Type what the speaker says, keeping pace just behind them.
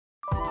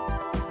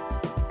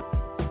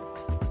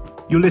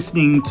You're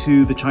listening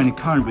to The China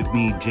Current with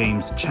me,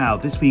 James Chau.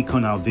 This week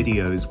on our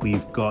videos,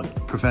 we've got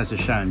Professor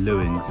Sharon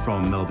Lewin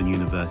from Melbourne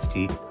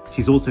University.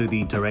 She's also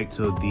the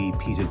director of the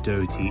Peter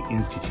Doherty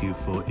Institute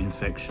for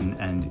Infection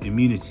and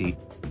Immunity.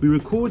 We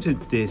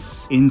recorded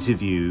this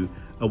interview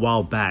a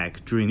while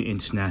back during the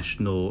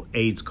International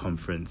AIDS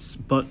Conference,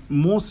 but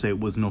more so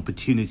it was an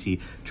opportunity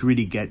to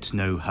really get to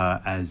know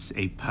her as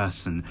a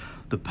person,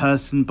 the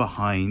person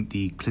behind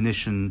the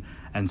clinician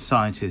and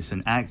scientist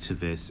and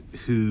activist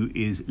who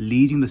is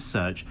leading the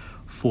search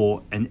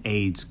for an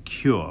AIDS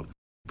cure.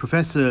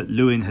 Professor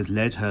Lewin has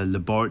led her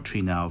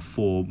laboratory now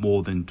for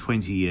more than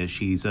 20 years.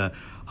 She's a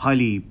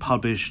highly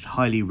published,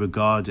 highly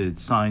regarded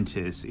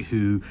scientist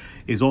who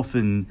is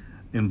often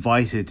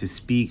invited to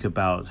speak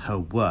about her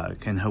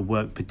work, and her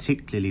work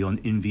particularly on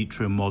in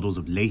vitro models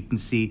of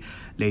latency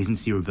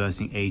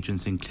reversing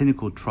agents and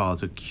clinical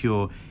trials of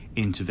cure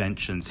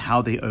interventions,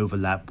 how they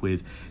overlap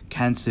with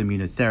cancer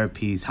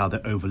immunotherapies, how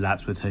that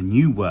overlaps with her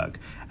new work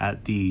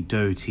at the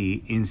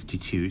Doherty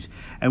Institute,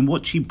 and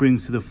what she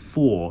brings to the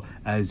fore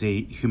as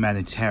a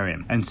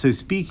humanitarian. And so,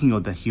 speaking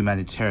of the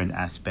humanitarian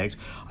aspect,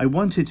 I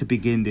wanted to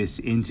begin this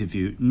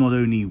interview not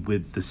only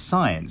with the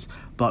science,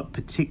 but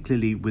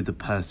particularly with the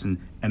person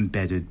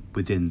embedded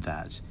within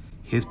that.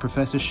 Here's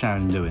Professor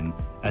Sharon Lewin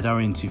at our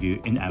interview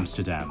in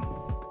Amsterdam.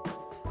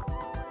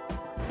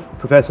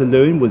 Professor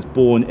Lewin was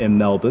born in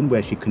Melbourne,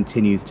 where she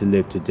continues to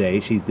live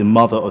today. She's the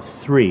mother of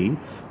three,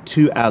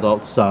 two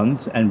adult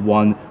sons and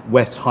one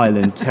West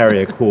Highland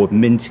Terrier called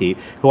Minty,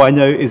 who I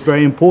know is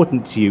very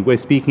important to you. We're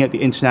speaking at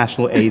the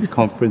International AIDS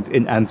Conference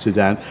in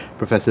Amsterdam.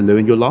 Professor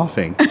Lewin, you're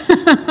laughing.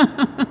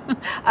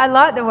 I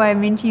like the way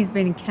Minty's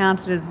been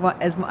counted as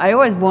I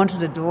always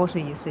wanted a daughter,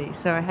 you see,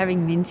 so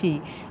having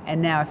Minty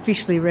and now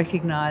officially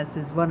recognised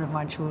as one of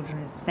my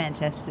children is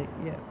fantastic.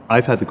 Yeah,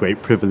 I've had the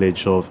great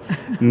privilege of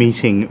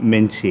meeting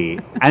Minty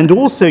and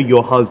also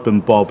your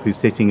husband Bob, who's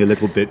sitting a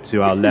little bit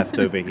to our left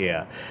over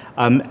here,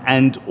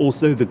 and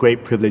also the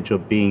great privilege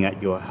of being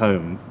at your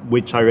home,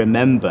 which I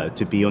remember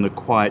to be on a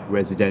quiet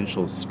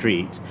residential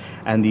street,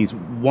 and these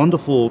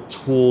wonderful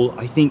tall,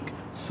 I think,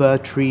 fir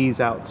trees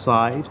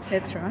outside.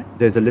 That's right.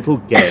 There's a little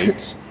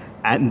gate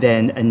and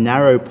then a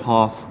narrow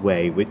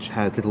pathway which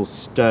has little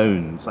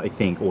stones, I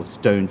think, or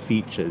stone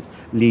features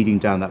leading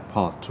down that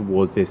path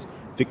towards this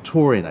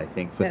Victorian, I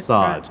think,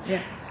 facade. That's right.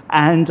 Yeah.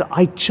 And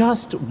I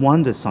just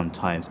wonder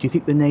sometimes, do you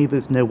think the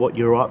neighbours know what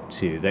you're up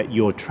to, that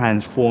you're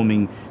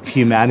transforming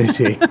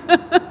humanity?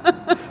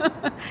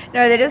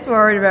 No, they're just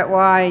worried about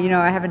why,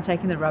 I haven't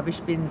taken the rubbish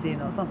bins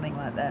in or something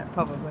like that,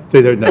 probably.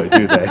 They don't know,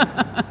 do they?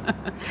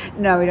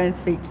 No, we don't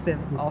speak to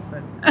them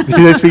often. You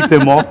don't speak to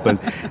them often.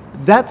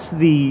 That's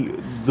the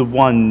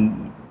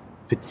one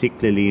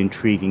particularly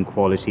intriguing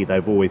quality that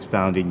I've always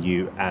found in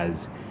you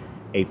as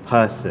a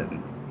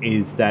person,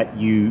 is that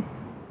you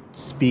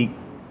speak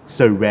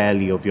so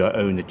rarely of your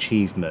own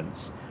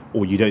achievements,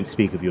 or you don't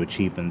speak of your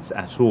achievements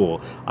at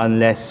all,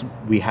 unless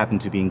we happen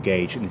to be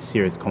engaged in a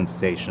serious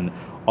conversation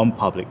on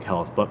public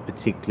health, but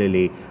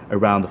particularly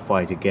around the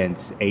fight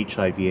against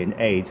HIV and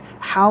AIDS.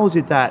 How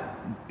did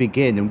that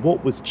begin, and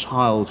what was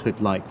childhood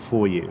like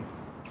for you?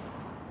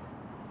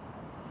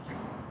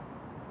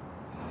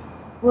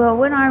 Well,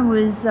 when I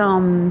was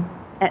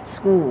at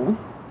school,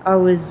 I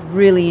was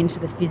really into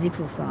the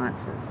physical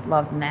sciences,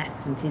 loved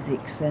maths and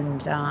physics,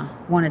 and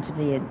wanted to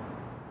be an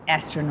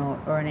astronaut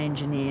or an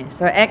engineer.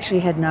 So I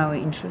actually had no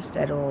interest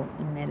at all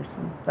in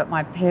medicine. But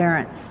my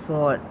parents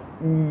thought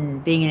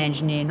being an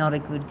engineer, not a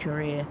good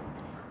career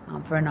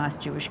for a nice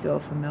Jewish girl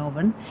from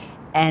Melbourne,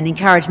 and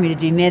encouraged me to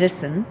do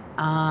medicine.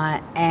 But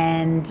I,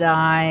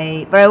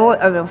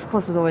 of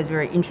course, was always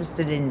very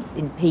interested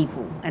in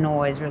people and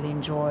always really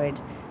enjoyed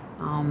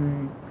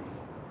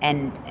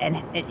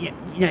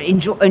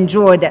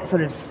enjoyed that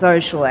sort of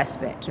social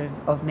aspect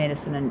of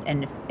medicine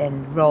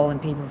and role in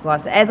people's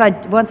lives. So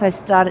once I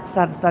started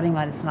studying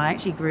medicine, I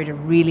actually grew to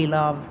really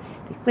love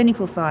the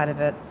clinical side of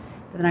it,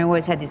 but then I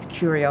always had this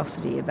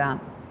curiosity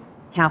about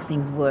how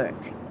things work.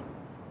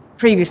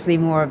 Previously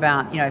more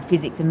about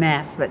physics and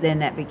maths, but then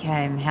that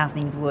became how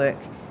things work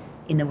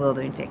in the world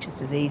of infectious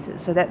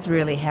diseases. So that's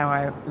really how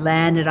I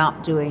landed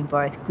up doing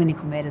both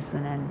clinical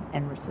medicine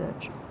and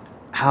research.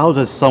 How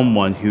does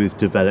someone who has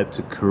developed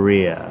a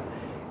career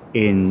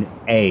in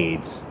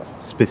AIDS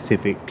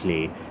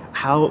specifically,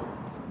 how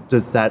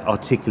does that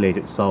articulate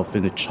itself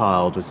in a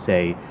child of,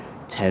 say,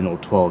 10 or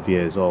 12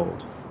 years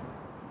old?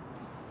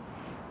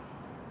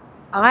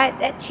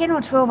 At 10 or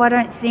 12, I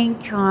don't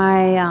think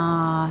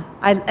I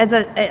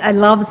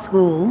loved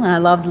school and I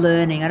loved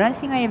learning. I don't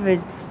think I ever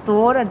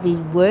thought I'd be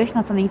working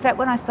on something. In fact,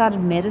 when I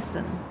started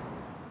medicine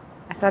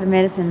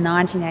in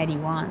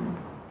 1981.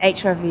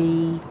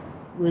 HIV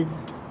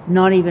was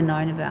not even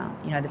known about.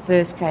 The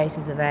first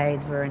cases of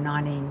AIDS were in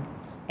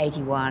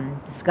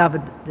 1981.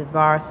 The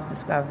virus was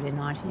discovered in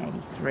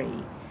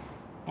 1983,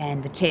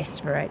 and the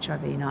test for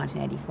HIV in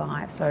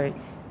 1985. So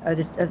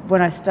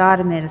when I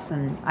started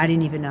medicine, I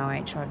didn't even know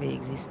HIV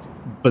existed.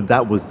 But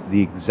that was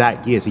the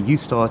exact year. So you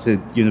started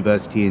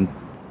university in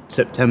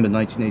September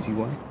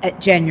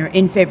 1981?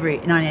 In February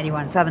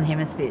 1981, Southern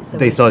Hemisphere. So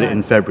they started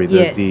in February,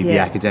 the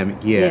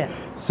academic year. Yeah.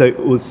 So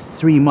it was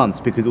 3 months,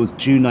 because it was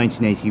June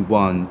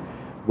 1981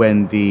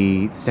 when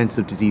the Centers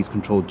of Disease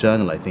Control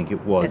Journal, I think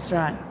it was, That's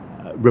right,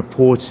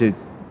 reported,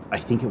 I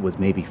think it was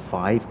maybe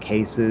 5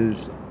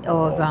 cases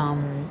of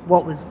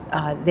what was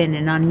then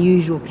an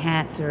unusual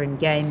cancer in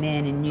gay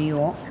men in New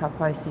York,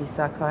 Kaposi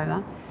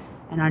sarcoma,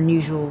 an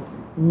unusual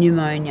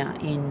pneumonia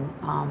in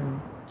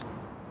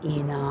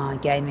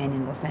gay men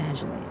in Los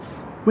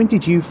Angeles. When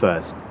did you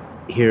first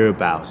hear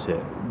about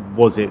it?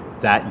 Was it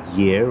that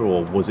year,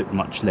 or was it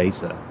much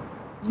later?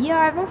 Yeah,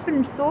 I've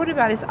often thought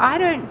about this. I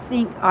don't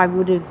think I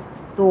would have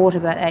thought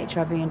about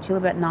HIV until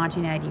about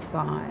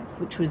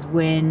 1985, which was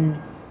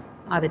when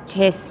the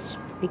test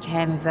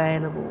became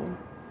available.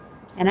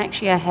 And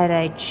actually I had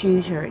a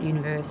tutor at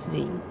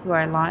university who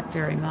I liked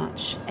very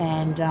much,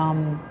 and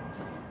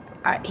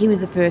he was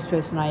the first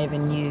person I ever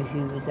knew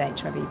who was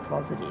HIV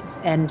positive.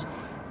 And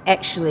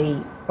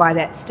actually, by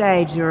that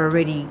stage, there were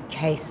already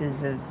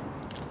cases of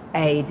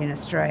AIDS in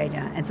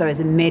Australia. And so as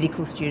a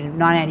medical student,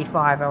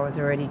 1985, I was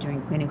already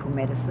doing clinical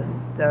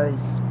medicine.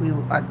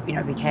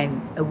 I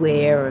became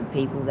aware of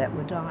people that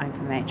were dying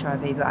from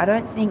HIV, but I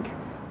don't think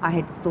I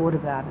had thought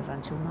about it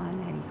until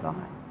 1985.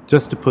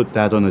 Just to put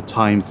that on a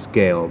time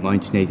scale,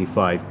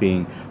 1985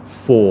 being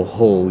 4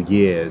 whole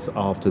years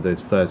after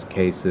those first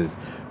cases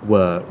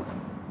were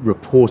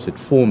reported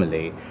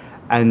formally.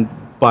 And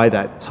by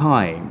that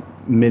time,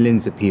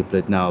 millions of people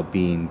had now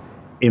been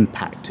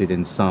impacted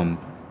in some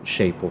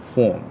shape or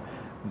form.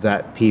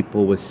 That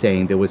people were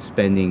saying they were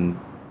spending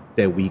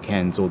their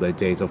weekends or their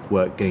days off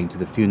work going to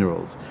the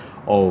funerals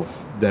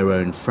of their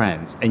own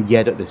friends. And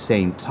yet at the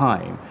same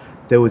time,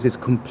 there was this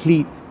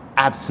complete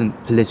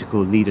absent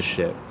political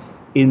leadership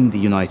in the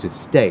United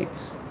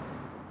States,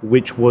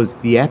 which was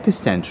the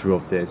epicenter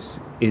of this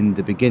in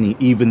the beginning,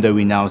 even though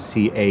we now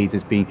see AIDS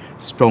as being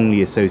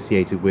strongly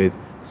associated with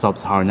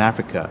sub-Saharan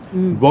Africa.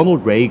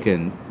 Ronald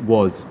Reagan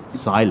was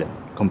silent,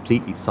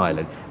 completely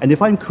silent. And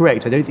if I'm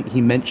correct, I don't think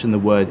he mentioned the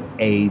word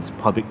AIDS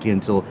publicly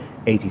until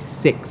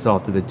 86,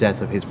 after the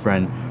death of his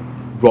friend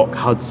Rock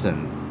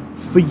Hudson.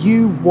 For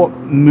you, what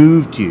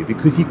moved you?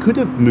 Because you could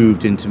have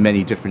moved into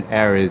many different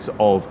areas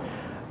of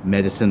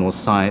medicine or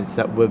science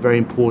that were very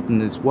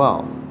important as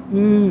well.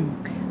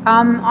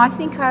 I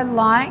think I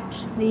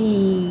liked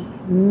the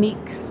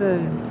mix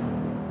of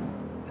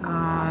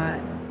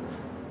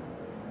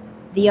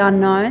the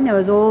unknown. There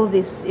was all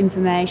this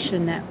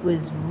information that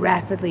was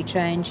rapidly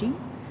changing,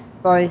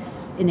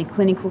 both in a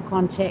clinical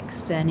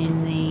context and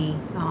in the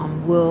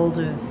world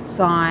of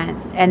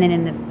science, and then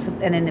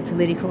in the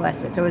political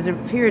aspect. So it was a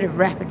period of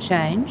rapid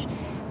change,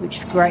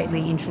 which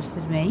greatly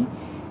interested me.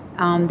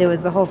 There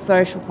was the whole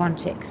social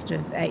context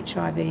of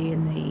HIV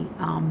and the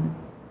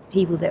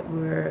people that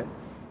were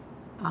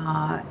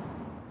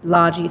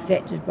largely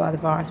affected by the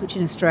virus, which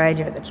in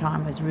Australia at the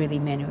time was really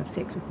men who have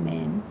sex with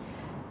men.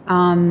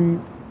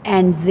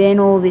 And then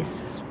all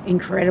this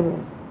incredible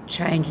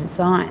change in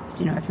science,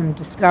 from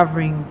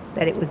discovering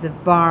that it was a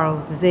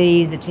viral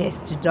disease, a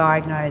test to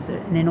diagnose it,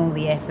 and then all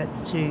the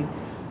efforts to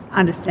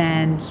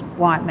understand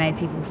why it made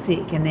people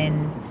sick, and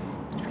then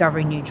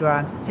discovering new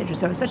drugs, etc.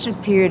 So it was such a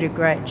period of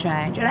great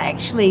change. And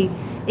actually,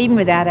 even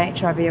without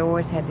HIV, I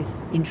always had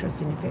this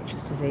interest in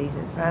infectious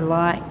diseases. I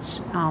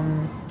liked,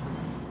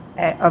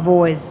 I've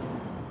always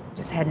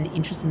just had an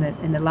interest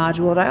in the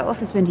larger world. I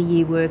also spent a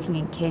year working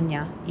in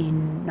Kenya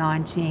in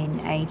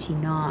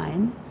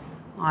 1989.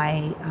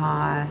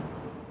 I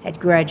had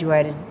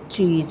graduated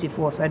 2 years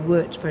before, so I'd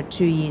worked for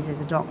 2 years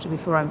as a doctor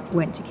before I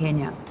went to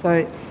Kenya.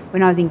 So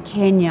when I was in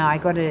Kenya,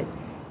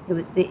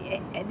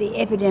 the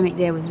epidemic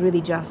there was really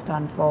just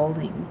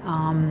unfolding.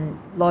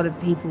 A lot of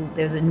people,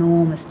 there was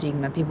enormous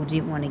stigma. People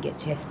didn't want to get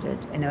tested,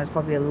 and there was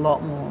probably a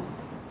lot more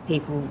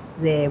people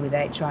there with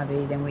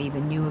HIV than we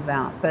even knew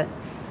about. But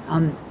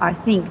I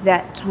think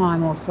that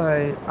time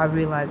also I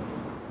realised,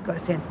 got a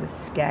sense of the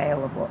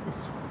scale of what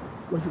this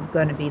was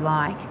going to be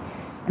like.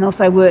 And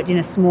also worked in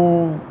a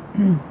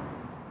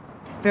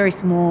very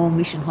small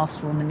mission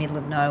hospital in the middle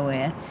of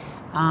nowhere.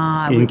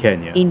 In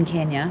Kenya? In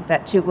Kenya.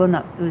 It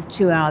was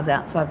 2 hours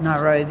outside of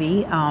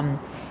Nairobi.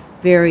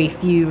 Very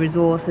few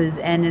resources,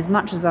 and as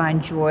much as I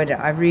enjoyed it,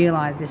 I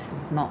realised this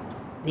is not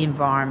the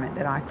environment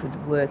that I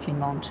could work in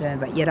long term,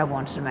 but yet I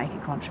wanted to make a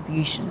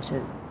contribution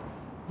to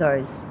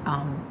those,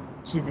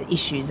 to the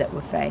issues that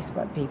were faced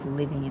by people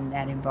living in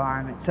that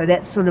environment. So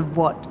that's sort of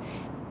what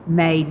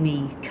made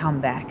me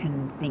come back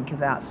and think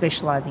about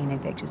specialising in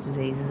infectious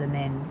diseases and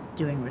then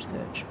doing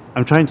research.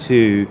 I'm trying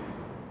to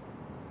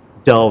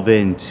delve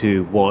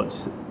into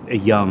what a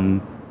young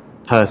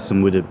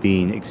person would have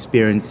been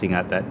experiencing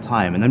at that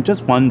time. And I'm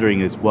just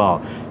wondering as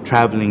well,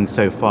 traveling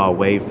so far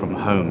away from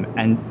home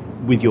and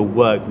with your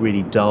work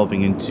really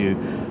delving into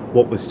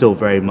what was still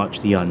very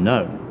much the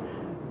unknown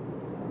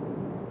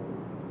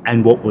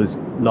and what was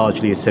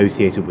largely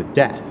associated with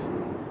death.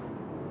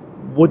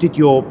 What did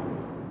your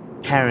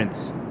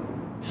parents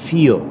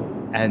feel,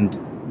 and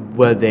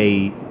were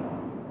they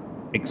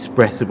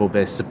expressive of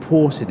their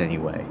support in any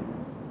way?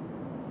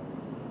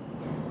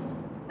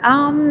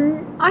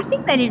 I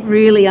think they didn't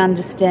really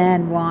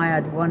understand why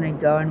I'd want to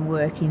go and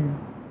work in,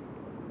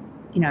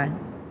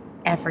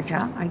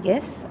 Africa, I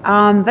guess.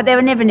 But they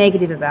were never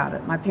negative about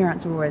it. My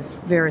parents were always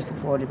very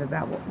supportive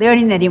about the only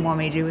thing they didn't want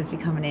me to do was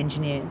become an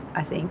engineer,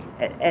 I think,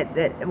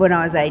 when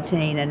I was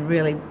 18, and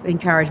really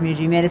encouraged me to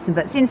do medicine.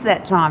 But since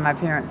that time, my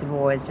parents have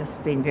always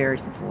just been very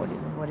supportive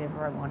of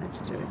whatever I wanted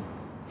to do.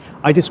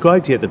 I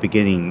described you at the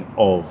beginning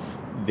of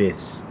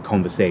this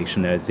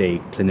conversation as a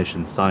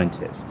clinician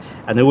scientist,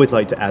 and I always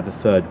like to add the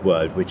third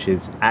word, which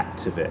is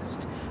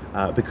activist,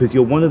 because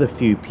you're one of the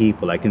few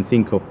people. I can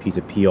think of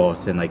Peter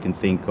Piot and I can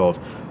think of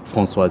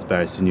Françoise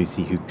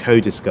Barré-Sinoussi, who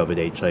co-discovered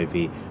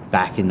HIV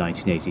back in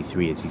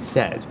 1983, as you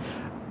said.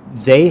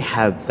 They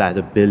have that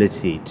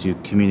ability to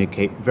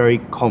communicate very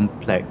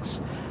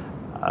complex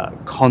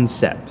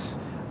concepts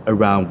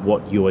around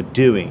what you are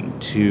doing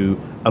to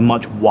a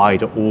much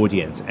wider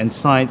audience, and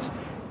science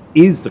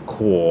is the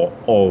core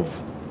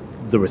of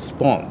the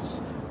response,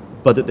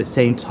 but at the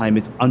same time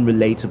it's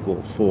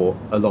unrelatable for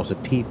a lot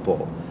of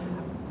people.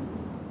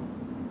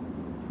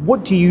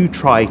 What do you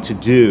try to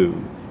do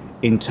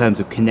in terms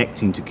of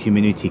connecting to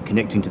community,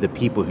 connecting to the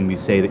people whom you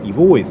say that you've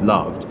always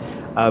loved,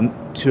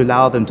 to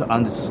allow them to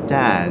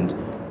understand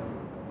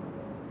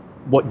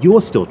what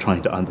you're still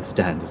trying to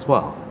understand as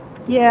well?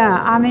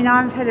 Yeah, I mean,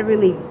 I've had a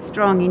really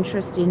strong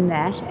interest in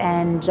that,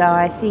 and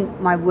I think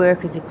my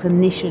work as a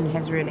clinician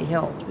has really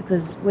helped,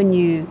 because when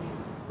you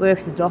work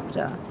as a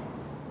doctor,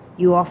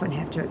 you often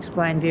have to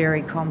explain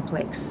very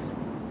complex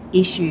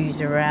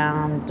issues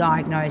around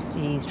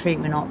diagnoses,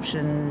 treatment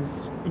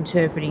options,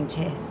 interpreting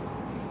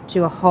tests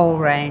to a whole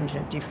range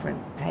of different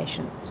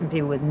patients, from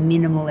people with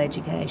minimal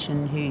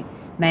education who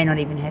may not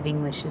even have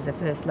English as a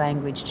first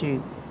language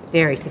to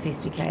very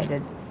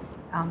sophisticated,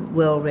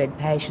 well-read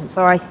patients.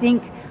 So I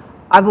think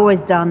I've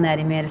always done that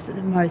in medicine,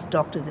 and most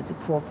doctors, it's a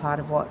core part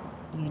of what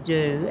you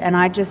do, and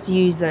I just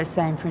use those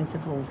same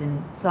principles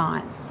in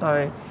science.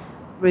 So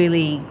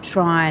really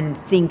try and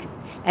think,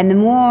 and the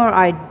more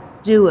I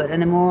do it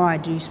and the more I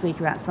do speak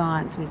about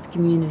science with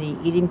community,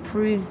 it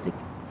improves the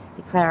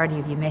clarity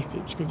of your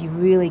message, because you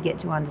really get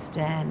to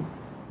understand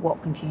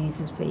what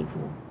confuses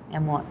people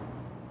and what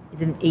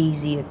is an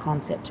easier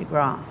concept to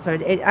grasp. So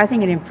I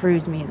think it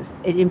improves me,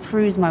 it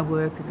improves my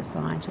work as a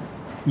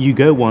scientist. You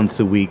go once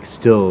a week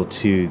still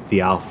to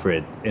the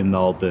Alfred in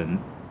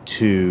Melbourne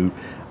to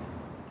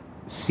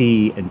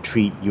see and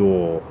treat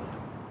your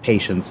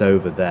patients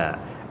over there.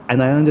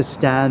 And I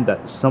understand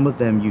that some of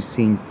them you've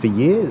seen for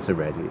years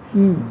already.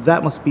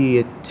 That must be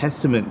a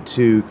testament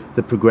to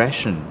the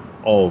progression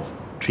of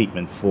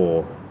treatment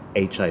for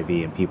HIV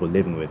and people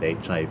living with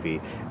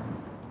HIV.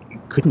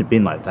 Couldn't have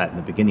been like that in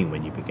the beginning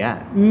when you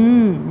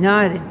began.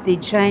 No, the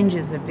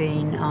changes have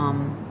been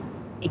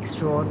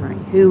extraordinary.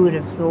 Who would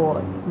have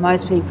thought?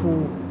 Most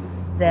people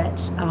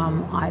that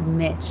I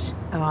met,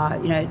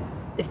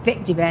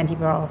 effective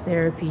antiviral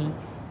therapy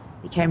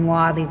became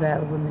widely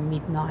available in the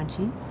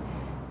mid-90s.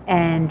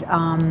 And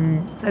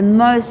so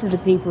most of the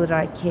people that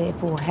I care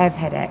for have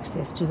had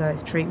access to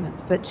those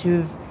treatments, but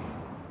to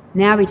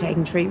now be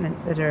taking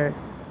treatments that are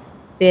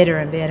better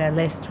and better,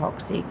 less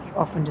toxic,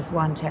 often just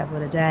one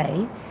tablet a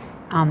day,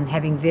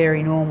 having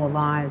very normal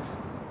lives,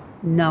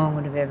 no one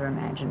would have ever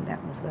imagined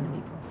that was going to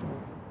be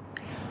possible.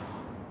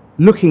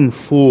 Looking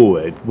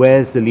forward,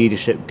 where's the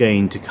leadership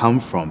going to come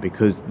from?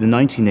 Because the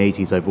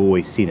 1980s, I've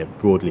always seen it,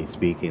 broadly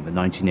speaking, the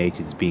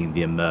 1980s being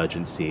the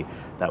emergency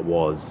that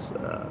was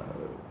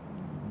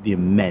the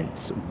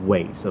immense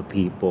weight of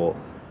people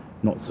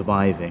not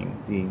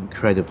surviving, the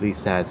incredibly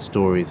sad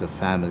stories of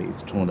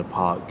families torn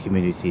apart,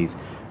 communities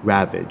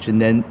ravaged,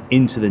 and then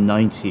into the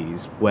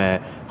 90s where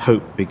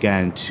hope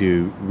began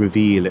to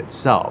reveal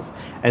itself,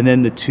 and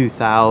then the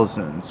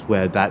 2000s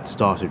where that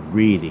started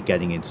really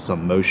getting into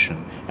some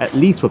motion, at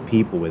least for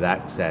people with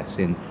access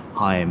in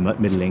high and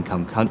middle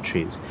income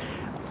countries.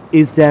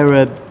 Is there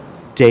a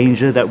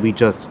danger that we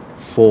just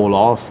fall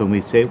off and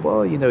we say,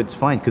 well, it's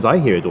fine? Because I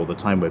hear it all the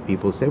time where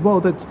people say,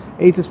 well,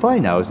 AIDS is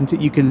fine now, isn't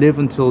it? You can live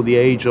until the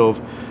age of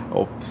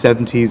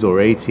 70s or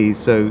 80s,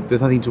 so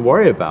there's nothing to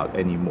worry about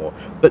anymore.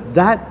 But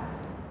that,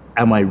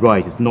 am I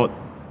right, is not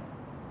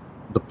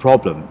the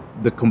problem.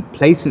 The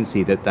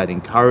complacency that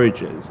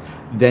encourages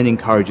then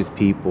encourages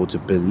people to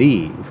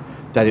believe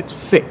that it's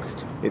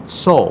fixed, it's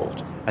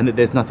solved, and that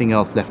there's nothing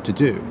else left to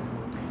do.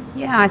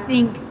 Yeah, I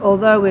think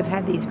although we've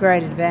had these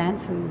great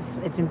advances,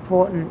 it's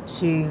important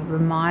to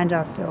remind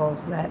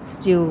ourselves that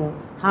still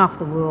half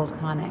the world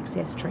can't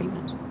access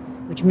treatment,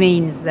 which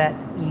means that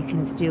you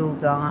can still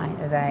die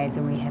of AIDS,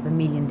 and we have 1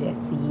 million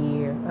deaths a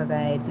year of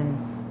AIDS and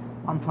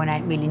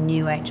 1.8 million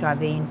new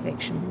HIV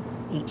infections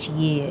each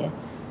year,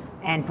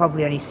 and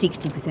probably only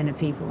 60% of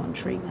people on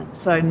treatment.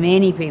 So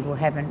many people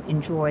haven't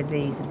enjoyed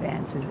these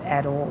advances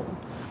at all.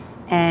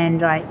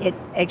 And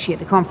actually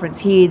at the conference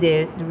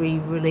here, we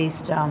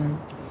released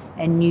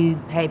a new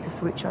paper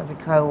for which I was a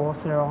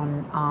co-author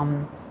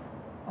on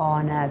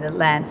the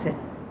Lancet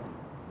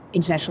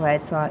International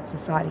AIDS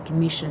Society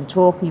Commission,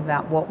 talking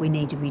about what we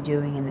need to be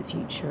doing in the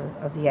future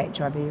of the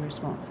HIV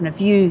response. And a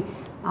few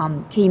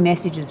key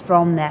messages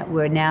from that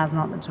were now's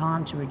not the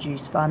time to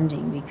reduce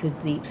funding because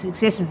the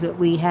successes that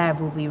we have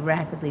will be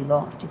rapidly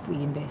lost if we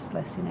invest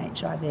less in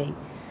HIV.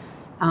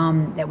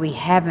 That we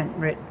haven't,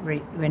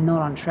 we're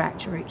not on track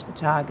to reach the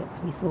targets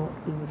we thought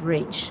we would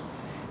reach,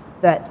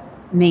 but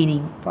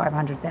meaning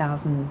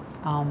 500,000,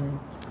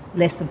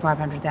 less than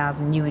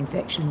 500,000 new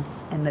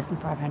infections and less than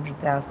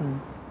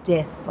 500,000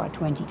 deaths by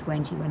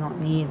 2020. We're not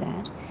near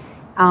that.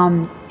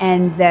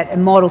 And that a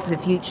model for the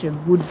future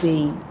would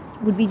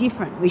be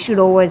different. We should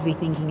always be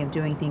thinking of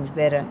doing things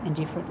better and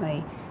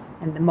differently.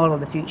 And the model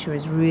of the future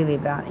is really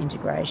about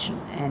integration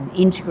and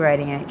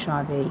integrating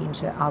HIV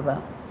into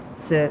other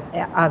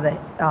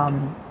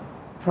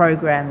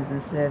programs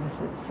and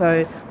services.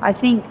 So I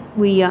think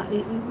we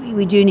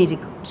do need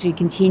to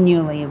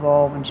continually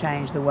evolve and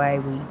change the way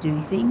we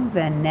do things,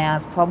 and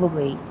now's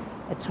probably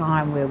a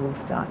time where we'll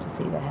start to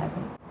see that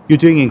happen. You're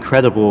doing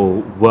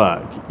incredible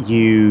work.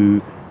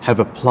 You have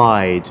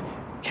applied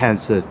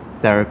cancer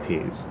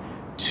therapies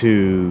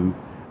to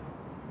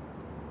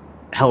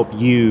help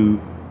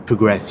you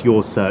progress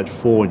your search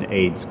for an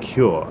AIDS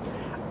cure.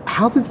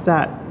 How does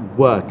that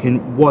work,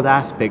 and what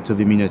aspect of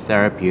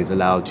immunotherapy has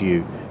allowed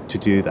you to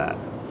do that?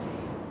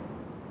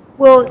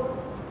 Well,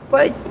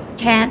 both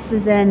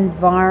cancers and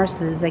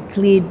viruses are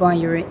cleared by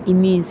your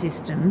immune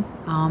system,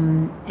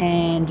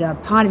 and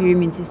part of your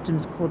immune system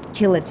is called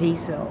killer T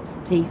cells.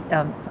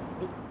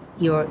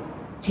 Your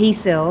T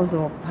cells,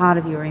 or part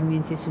of your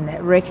immune system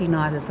that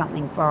recognises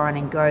something foreign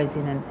and goes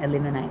in and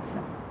eliminates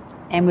it.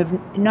 And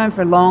we've known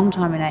for a long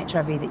time in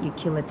HIV that your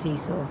killer T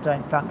cells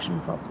don't function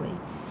properly.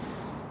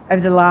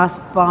 Over the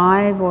last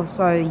 5 or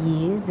so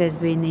years, there's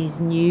been these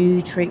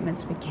new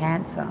treatments for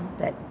cancer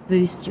that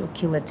boost your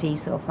killer T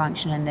cell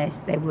function, and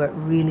they work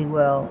really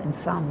well in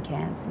some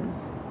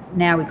cancers.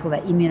 Now we call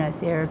that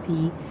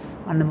immunotherapy.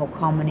 One of the more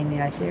common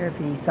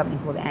immunotherapies, something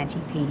called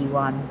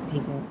anti-PD-1.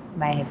 People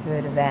may have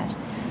heard of that.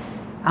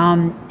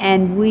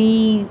 And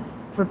we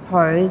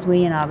propose,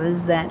 we and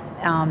others, that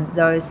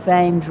those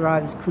same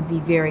drugs could be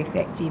very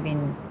effective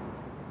in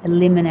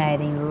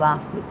eliminating the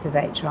last bits of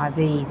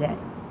HIV that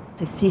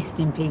persist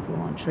in people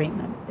on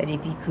treatment. That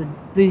if you could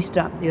boost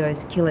up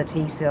those killer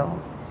T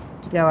cells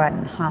to go out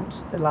and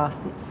hunt the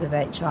last bits of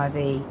HIV,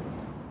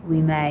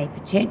 we may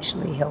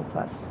potentially help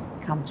us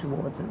come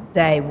towards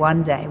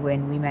one day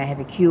when we may have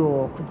a cure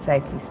or could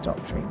safely stop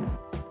treatment.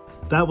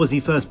 That was the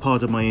first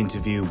part of my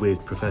interview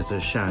with Professor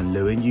Sharon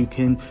Lewin. You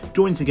can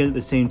join us again at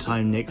the same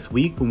time next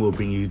week when we'll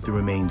bring you the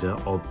remainder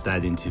of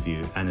that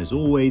interview. And as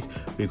always,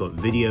 we've got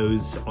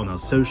videos on our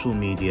social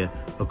media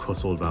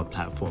across all of our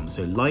platforms.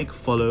 So like,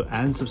 follow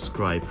and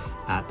subscribe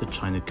at The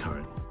China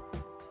Current.